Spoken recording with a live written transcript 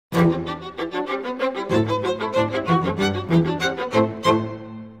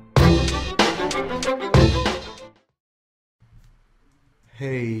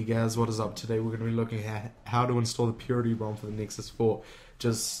guys, what is up? Today we're going to be looking at how to install the Purity ROM for the Nexus 4.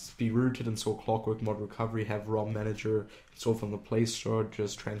 Just be rooted, install Clockwork Mod Recovery, have ROM Manager, install from the Play Store,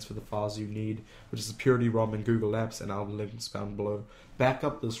 just transfer the files you need, which is the Purity ROM and Google Apps, and I'll links down below. Back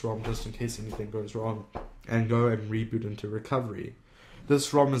up this ROM just in case anything goes wrong, and go and reboot into recovery.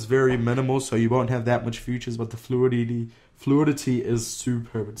 This ROM is very minimal, so you won't have that much features, but the fluidity is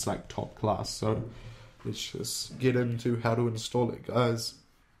superb. It's like top class. So let's just get into how to install it, guys.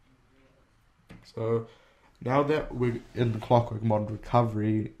 So now that we're in the Clockwork Mod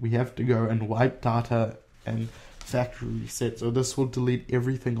Recovery, we have to go and wipe data and factory reset. So this will delete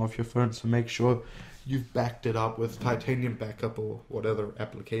everything off your phone, so make sure you've backed it up with Titanium Backup or whatever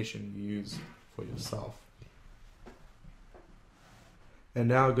application you use for yourself. And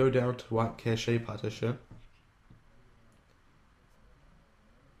now go down to wipe cache partition.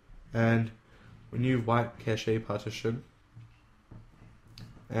 And when you wipe cache partition,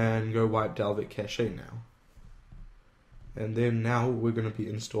 and go wipe Dalvik cache now. And then now we're going to be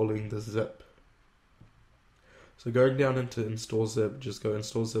installing the zip. So going down into install zip, just go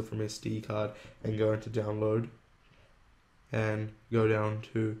install zip from SD card and go into download. And go down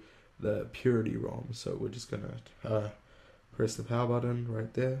to the Purity ROM. So we're just going to press the power button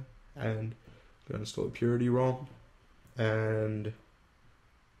right there and go install the Purity ROM. And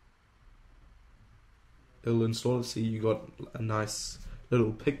it'll install it. See, you got a nice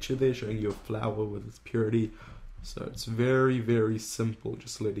little picture there showing you a flower with its purity. So it's very, very simple,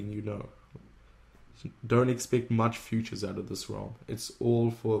 just letting you know. Don't expect much features out of this ROM. It's all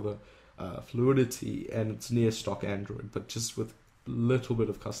for the fluidity, and it's near stock Android, but just with a little bit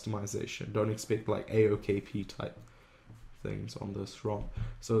of customization. Don't expect like AOKP type things on this ROM.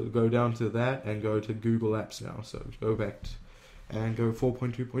 So go down to that and go to Google Apps now. So go back and go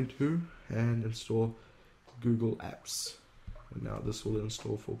 4.2.2 and install Google Apps. And now this will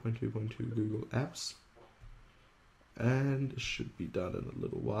install 4.2.2 Google Apps, and it should be done in a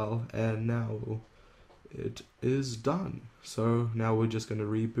little while. And now it is done. So now we're just going to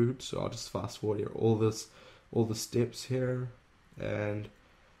reboot. So I'll just fast forward here all the steps here, and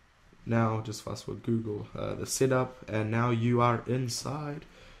now just fast forward Google the setup, and now you are inside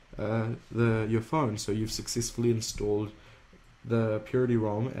your phone. So you've successfully installed the Purity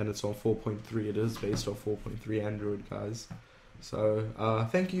ROM, and it's on 4.3. It is based on 4.3 Android, guys. So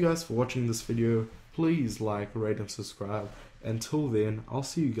thank you guys for watching this video. Please like, rate, and subscribe. Until then, I'll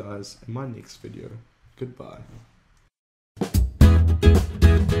see you guys in my next video. Goodbye.